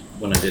that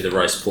when I do the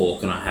roast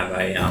pork, and I have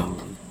a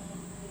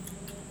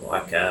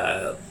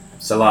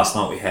so last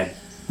night we had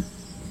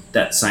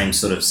that same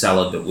sort of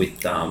salad but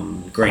with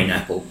green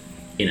apple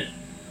in it,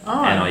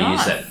 and I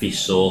use that fish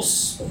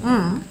sauce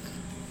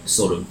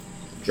sort of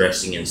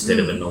dressing instead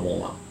of a normal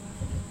one.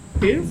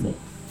 Beautiful.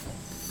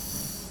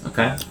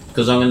 Okay,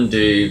 because I'm going to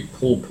do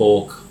pulled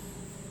pork,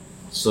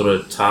 sort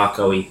of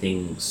taco-y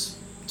things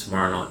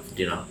tomorrow night for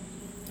dinner.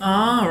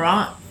 Oh,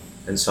 right.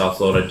 And so I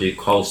thought I'd do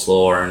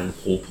coleslaw and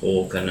pulled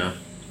pork and a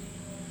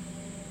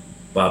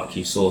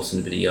barbecue sauce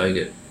and a bit of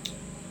yogurt.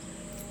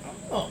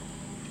 Oh.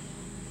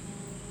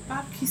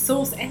 Barbecue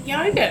sauce and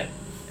yogurt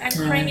and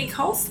creamy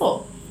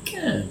coleslaw.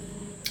 Yeah.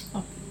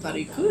 Oh,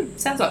 bloody good.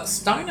 Sounds like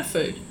stoner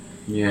food.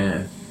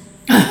 Yeah.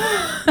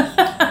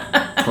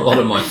 A lot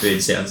of my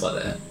food sounds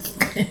like that.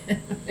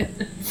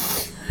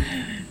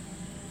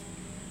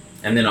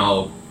 And then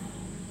I'll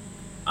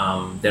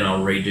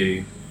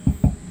redo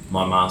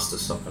my master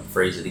stock and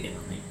freeze it again, I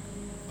think.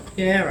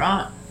 Yeah,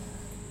 right.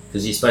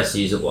 Because you're supposed to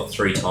use it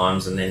 3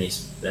 times, and then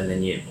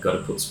you've got to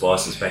put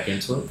spices back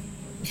into it.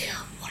 Yeah,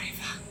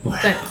 whatever.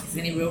 I don't think there's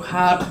any real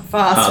hard,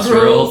 fast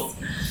rules. rules.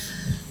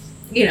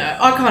 You know,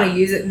 I kind of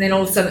use it, and then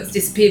all of a sudden it's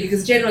disappeared.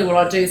 Because generally, what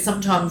I do is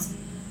sometimes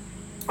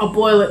I'll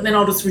boil it, and then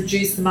I'll just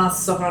reduce the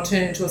master stock, and I'll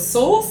turn it into a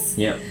sauce.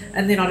 Yeah.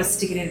 And then I just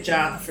stick it in a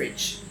jar in the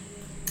fridge,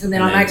 and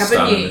then I make up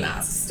a new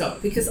master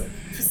stock. Because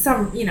for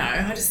some, you know,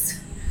 I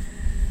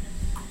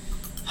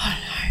don't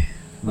know.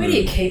 Where do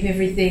you keep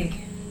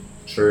everything?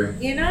 True.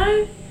 You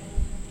know?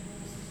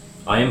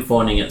 I am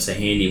finding it's a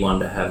handy one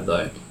to have,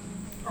 though.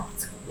 Oh,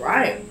 it's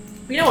great.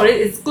 You know what?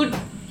 It's good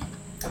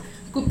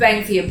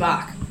bang for your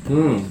buck.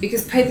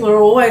 Because people are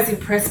always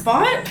impressed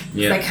by it.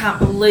 Yeah. They can't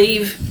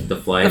believe The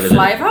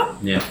flavour.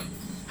 Yeah.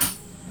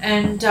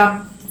 And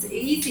it's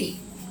easy.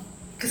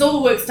 Because all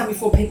the work's done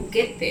before people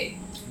get there.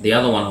 The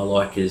other one I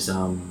like is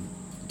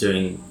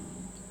doing,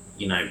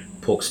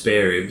 pork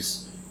spare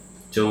ribs.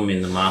 Do them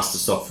in the master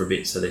stock for a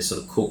bit so they're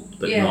sort of cooked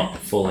but not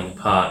falling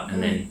apart,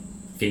 and then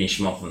finish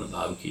them off on the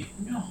barbecue.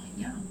 Oh,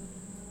 yum.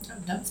 I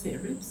haven't done spare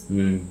ribs.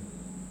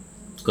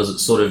 Because it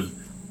sort of,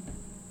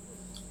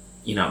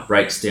 it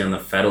breaks down the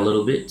fat a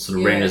little bit, sort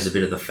of renders a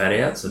bit of the fat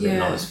out so they're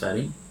not as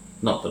fatty.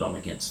 Not that I'm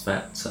against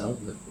fat, so...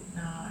 But...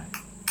 No.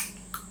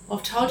 Well,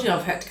 I've told you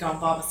I've had to go and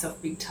buy myself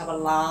a big tub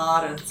of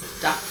lard and some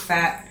duck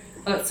fat.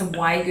 I've got some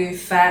Wagyu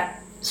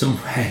fat. Some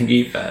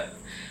Wagyu fat.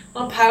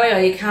 On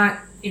paleo, you can't,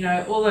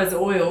 all those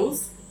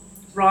oils,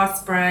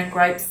 rice bran,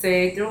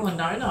 grapeseed. They're all a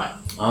no-no.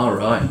 Oh,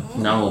 right.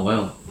 No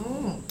oil.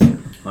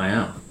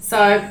 Wow.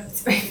 So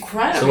it's been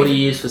great. So what do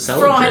you use for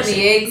salad frying dressing?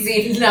 the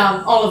eggs in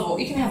olive oil.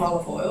 You can have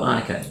olive oil. Oh,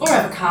 okay. Or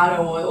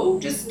avocado oil.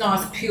 Just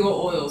nice pure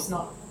oils,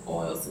 not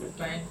oils that have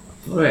been.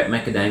 What about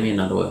macadamia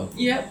nut oil?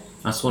 Yep.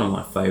 That's one of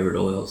my favourite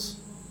oils.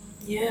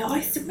 Yeah, I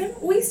used to remember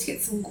we used to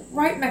get some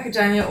great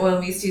macadamia oil.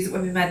 We used to use it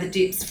when we made the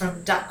dips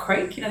from Duck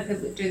Creek. You know,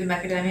 people that do the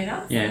macadamia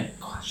nuts. Yeah.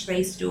 Gosh, they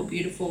used to do a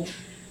beautiful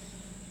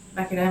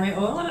macadamia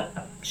oil.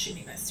 I'm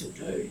assuming they still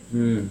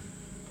do.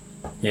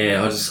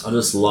 Yeah, I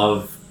just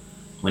love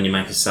when you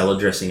make a salad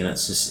dressing and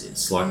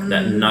it's like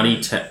that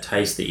nutty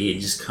taste that you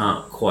just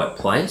can't quite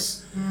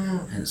place.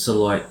 And it's sort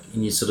of like,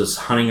 and you're sort of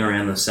hunting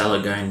around the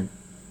salad going,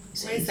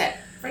 Where's that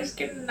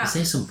freaking nut? is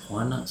there some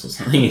pine nuts or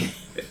something?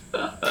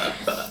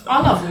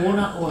 I love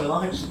walnut oil.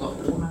 I just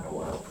love walnut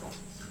oil.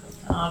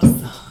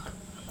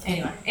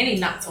 Anyway, any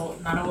nuts or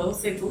nut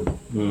oils, they're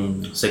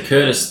good. So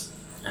Curtis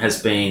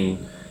has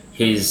been,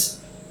 his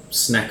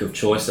snack of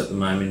choice at the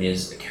moment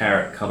is a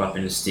carrot cut up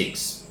into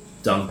sticks,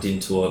 dunked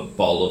into a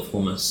bowl of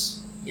hummus.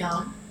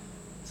 Yum.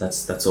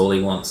 That's all he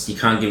wants. You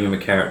can't give him a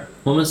carrot.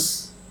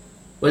 Hummus?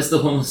 Where's the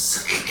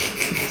hummus?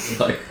 It's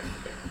like,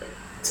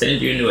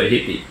 turned you into a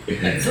hippie.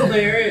 That's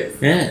hilarious.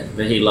 Yeah,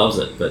 but he loves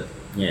it. But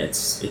yeah,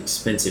 it's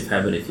expensive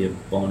habit if you're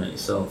buying it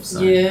yourself.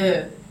 So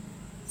Yeah.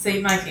 So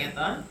you're making it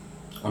though?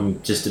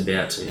 I'm just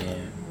about to, yeah.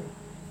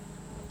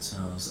 So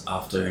I was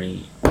after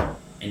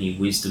any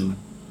wisdom,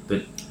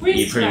 but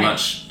you pretty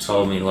much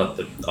told me like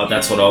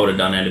that's what I would have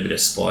done. Add a bit of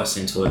spice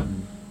into it.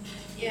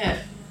 Yeah.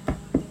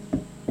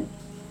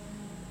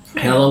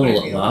 How long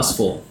will it last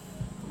for?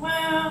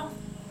 Well,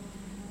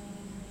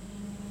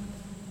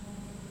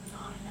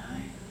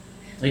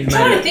 I'm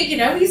trying to think,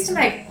 we used to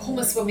make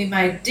hummus when we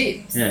made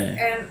dips.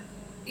 Yeah.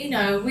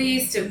 And, we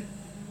used to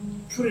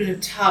put it in a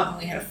tub and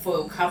we had a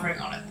foil covering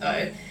on it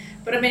though.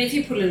 But I mean, if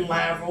you put a little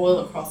layer of oil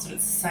across it,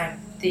 it's the same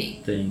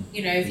thing. If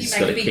you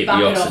make a big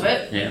bucket of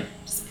it,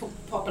 just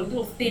pop a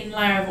little thin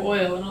layer of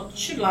oil and it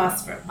should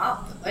last for a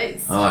month at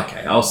least. Oh,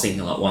 okay. I was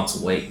thinking like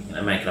once a week.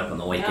 Make it up on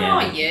the weekend.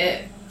 Oh,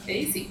 yeah.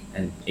 Easy.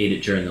 And eat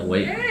it during the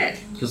week. Yeah.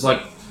 Because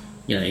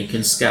you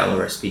can scale a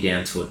recipe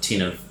down to a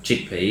tin of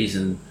chickpeas,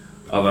 and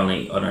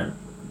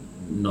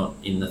not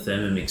in the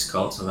Thermomix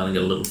cults. I've only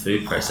got a little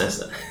food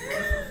processor.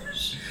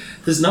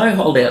 There's no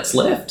holdouts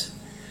left.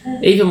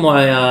 Even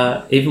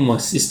my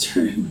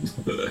sister.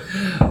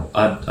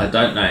 I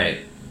don't know.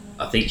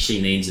 I think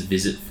she needs a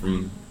visit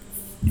from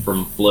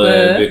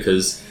Fleur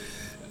because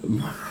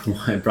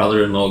my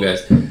brother-in-law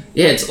goes,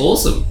 yeah, it's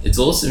awesome. It's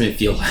awesome if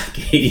you're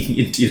like eating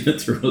your dinner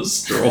through a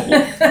straw.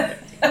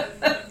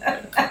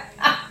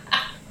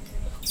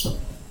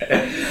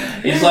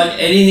 It's like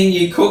anything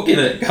you cook in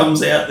it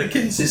comes out the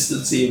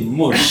consistency of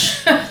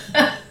mush.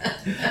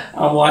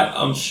 I'm like,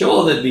 I'm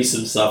sure there'd be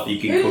some stuff you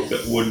could cook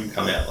that wouldn't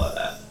come out like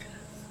that.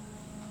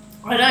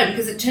 I know,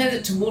 because it turns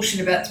it to mush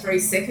in about 3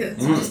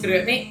 seconds. You just got to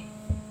admit.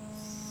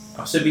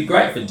 I said, it'd be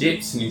great for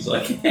dips. And he's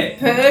like, yeah.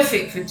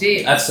 Perfect for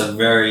dips. That's a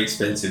very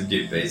expensive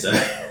dip, Bezo.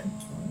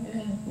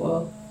 Yeah,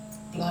 well,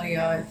 bloody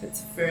oath,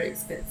 it's a very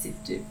expensive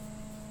dip.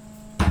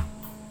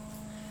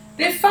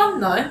 They're fun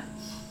though.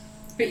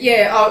 But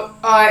yeah, I'll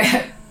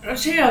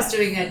tell you, I was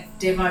doing a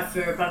demo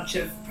for a bunch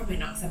of, probably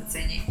not because I haven't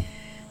seen you.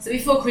 So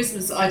before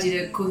Christmas, I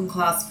did a cooking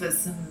class for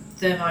some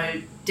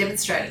thermo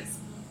demonstrators.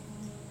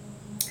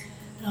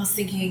 And I was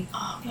thinking,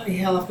 oh, bloody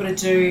hell, I'm going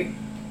to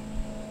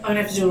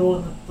have to do it all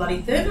in the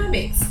bloody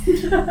Thermomix.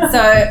 So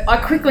I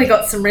quickly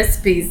got some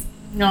recipes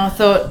and I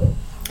thought,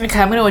 okay,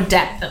 I'm going to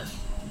adapt them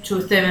to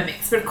a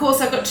Thermomix. But of course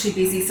I got too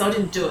busy, so I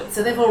didn't do it.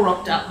 So they've all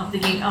rocked up and I'm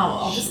thinking, oh,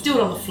 I'll just do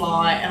it on the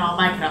fly and I'll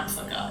make it up as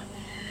I go.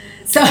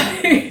 So,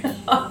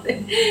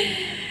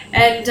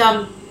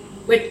 and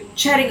we're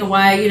chatting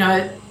away,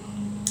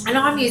 and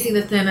I'm using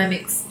the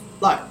Thermomix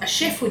like a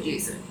chef would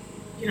use it.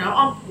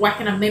 I'm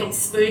whacking a metal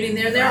spoon in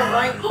there and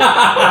I'm going, oh, what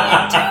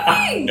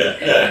are you doing?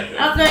 And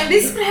I'm going,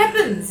 this is what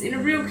happens in a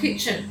real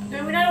kitchen. I'm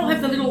going, we don't all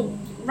have the little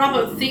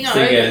rubber thingo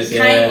that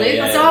came with.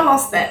 I said, I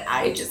lost that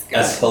ages ago.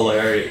 That's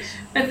hilarious.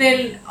 And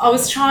then I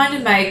was trying to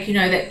make,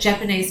 that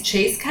Japanese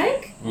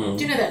cheesecake. Do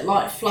you know that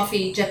light,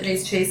 fluffy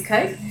Japanese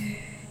cheesecake?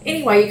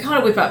 Anyway, you kind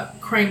of whip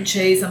up cream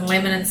cheese and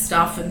lemon and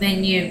stuff, and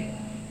then you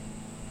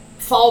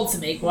fold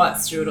some egg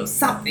whites through it or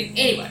something.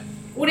 Anyway,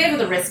 whatever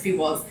the recipe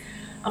was,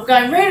 I'm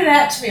going, read it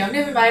out to me. I've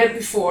never made it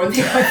before. And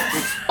they're going,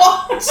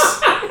 what?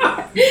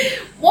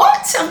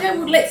 What? I'm going,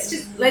 well,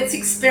 let's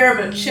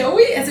experiment, shall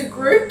we, as a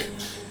group?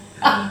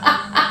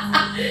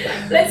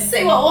 Let's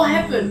see what will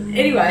happen.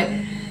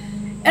 Anyway,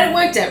 and it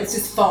worked out. It was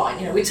just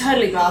fine. We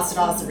totally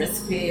bastardised the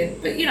recipe,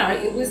 but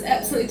it was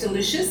absolutely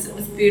delicious. It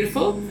was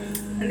beautiful.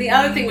 And the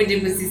other thing we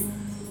did was this.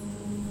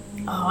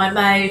 I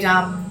made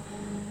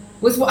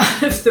was one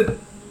of the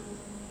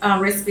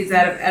recipes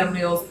out of Adam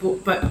Neal's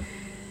book, but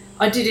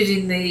I did it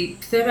in the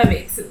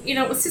Thermomix.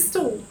 It was just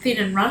all thin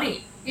and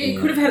runny. You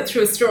could have had it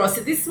through a straw. I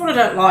said, this is what I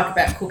don't like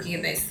about cooking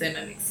in these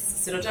Thermomix. I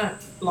said, I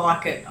don't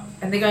like it.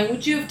 And they're going,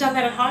 would you have done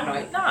that at home? And I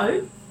went,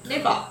 no,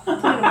 never. Put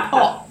it in a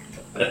pot.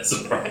 That's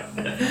a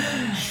problem.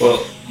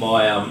 Well,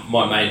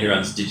 my mate who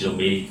runs a digital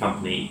media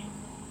company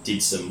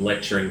did some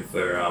lecturing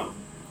for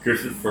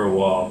Griffith for a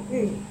while,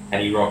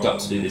 and he rocked up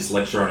to do this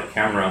lecture on a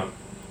camera,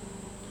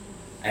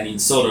 and he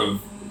said,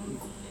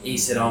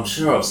 I'm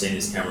sure I've seen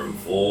this camera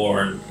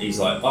before, and he's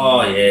like,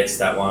 oh yeah, it's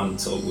that one,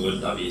 it's all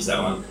good, I've used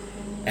that one.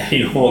 And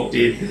he walked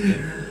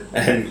in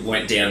and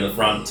went down the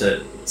front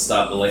to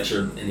start the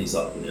lecture, and he's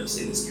like, I've never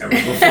seen this camera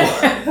before.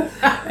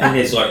 And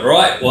he's like,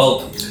 right,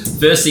 well,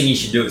 first thing you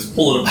should do is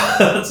pull it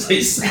apart. So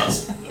he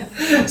starts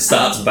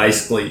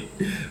basically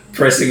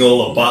pressing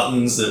all the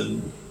buttons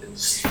and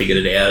just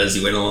figured it out as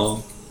he went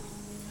along.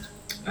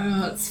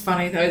 Oh, it's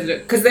funny though, isn't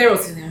it? Because they're all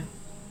sitting there.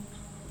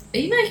 Are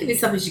you making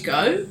this up as you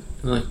go?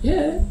 I'm like,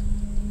 yeah.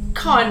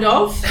 Kind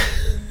of.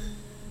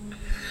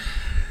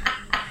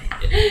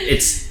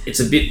 It's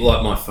a bit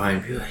like my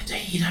phone. People are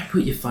like, you don't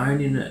put your phone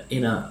in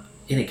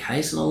a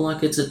case, and I'm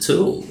like, it's a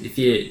tool. If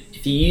you're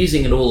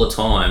using it all the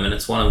time, and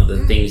it's one of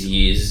the things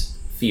you use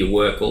for your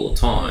work all the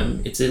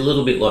time, it's a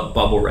little bit like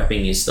bubble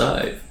wrapping your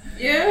stove.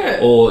 Yeah.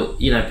 Or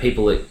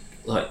people that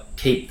like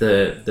keep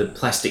the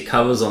plastic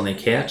covers on their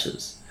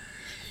couches.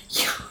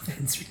 Yeah,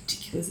 that's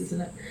ridiculous, isn't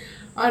it?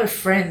 I had a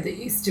friend that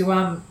used to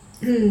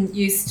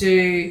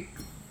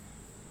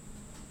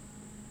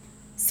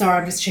sorry,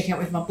 I'm just checking out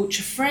with my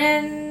butcher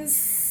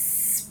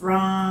friends.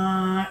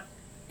 Right.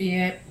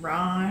 Yeah,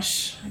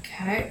 right.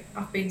 Okay.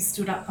 I've been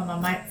stood up by my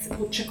mates at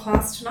butcher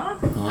class tonight.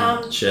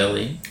 Oh,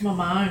 Shirley. My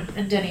mum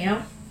and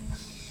Danielle.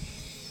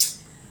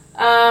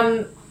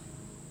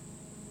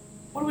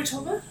 What are we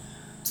talking about?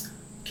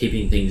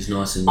 Keeping things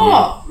nice and new.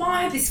 Oh,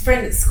 I had this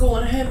friend at school,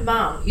 and her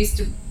mum used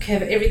to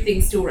have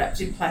everything still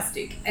wrapped in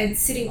plastic and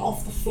sitting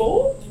off the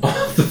floor.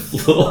 Off the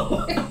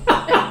floor?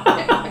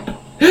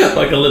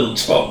 Like a little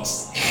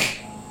chocks.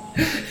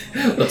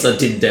 What's that?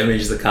 Didn't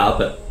damage the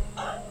carpet.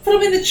 But I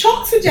mean, the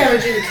chocks were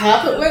damaging the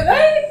carpet, weren't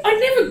they? I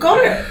never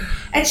got it.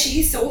 And she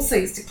used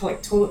to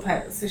collect toilet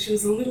paper, so she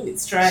was a little bit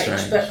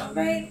strange. But I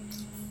mean,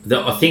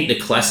 I think the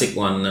classic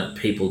one that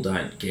people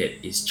don't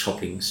get is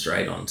chopping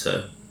straight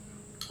onto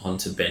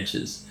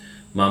benches.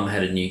 Mum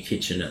had a new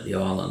kitchen at the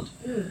island.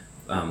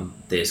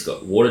 Theirs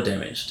got water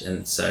damaged,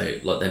 and so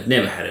they've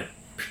never had a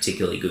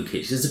particularly good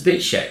kitchen. It's a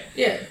bit shaped.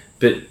 Yeah.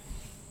 But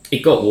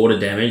it got water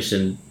damaged,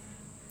 and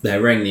they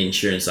rang the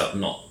insurance up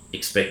not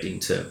expecting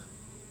to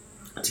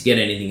get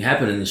anything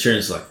happen, and the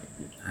insurance like,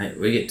 hey,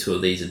 we get 2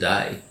 of these a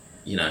day.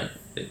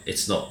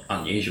 It's not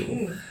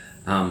unusual.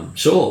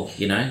 Sure,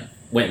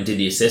 went and did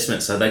the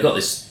assessment. So they got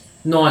this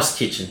nice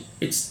kitchen.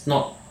 It's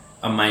not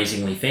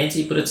amazingly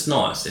fancy, but it's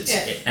nice.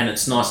 And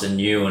it's nice and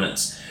new, and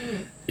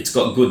it's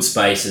got good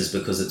spaces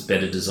because it's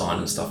better design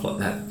and stuff like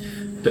that.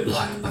 But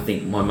I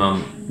think my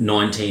mum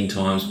 19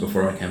 times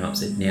before I came up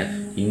said, now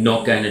you're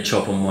not going to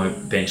chop on my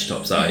bench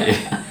tops, are you?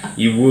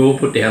 You will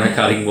put down a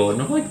cutting board.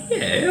 And I'm like,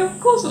 yeah, of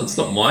course, it's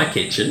not my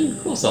kitchen.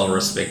 Of course I'll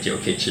respect your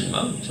kitchen,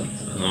 Mum. What's the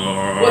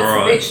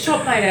bench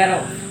top made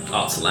out of?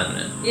 Oh, it's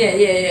laminate.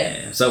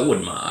 Yeah. So it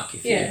wouldn't mark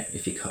if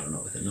you cut on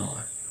it with a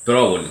knife. But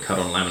I wouldn't cut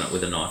on laminate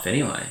with a knife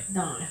anyway.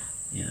 No.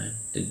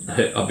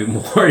 I'd be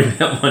more worried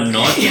about my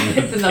knife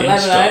than the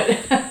bench top.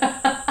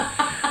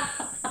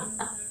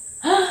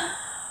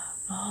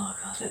 Oh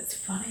God, that's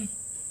funny.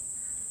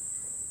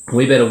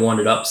 We better wind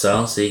it up,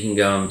 Sal, so you can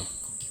go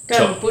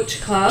to a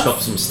butcher class. Chop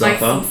some stuff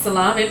make up. Some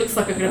salami. It looks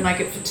like I'm going to make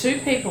it for 2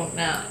 people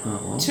now.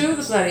 Oh, well. 2 of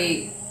the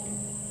bloody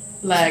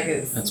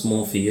lagers. That's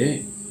more for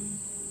you.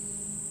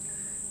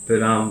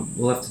 But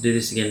we'll have to do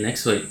this again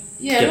next week.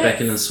 Yeah, get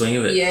back in the swing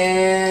of it.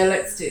 Yeah,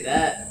 let's do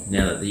that.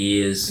 Now that the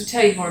year's... I'll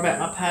tell you more about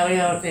my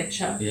paleo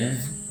adventure. Yeah.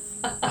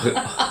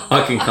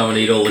 I can come and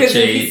eat all the cheese. Because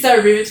it'll be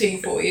so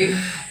riveting for you.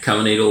 Come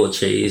and eat all the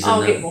cheese.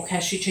 I'll get more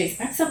cashew cheese.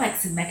 Perhaps I'll make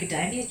some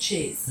macadamia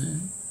cheese. Yeah.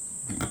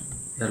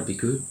 That'll be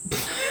good.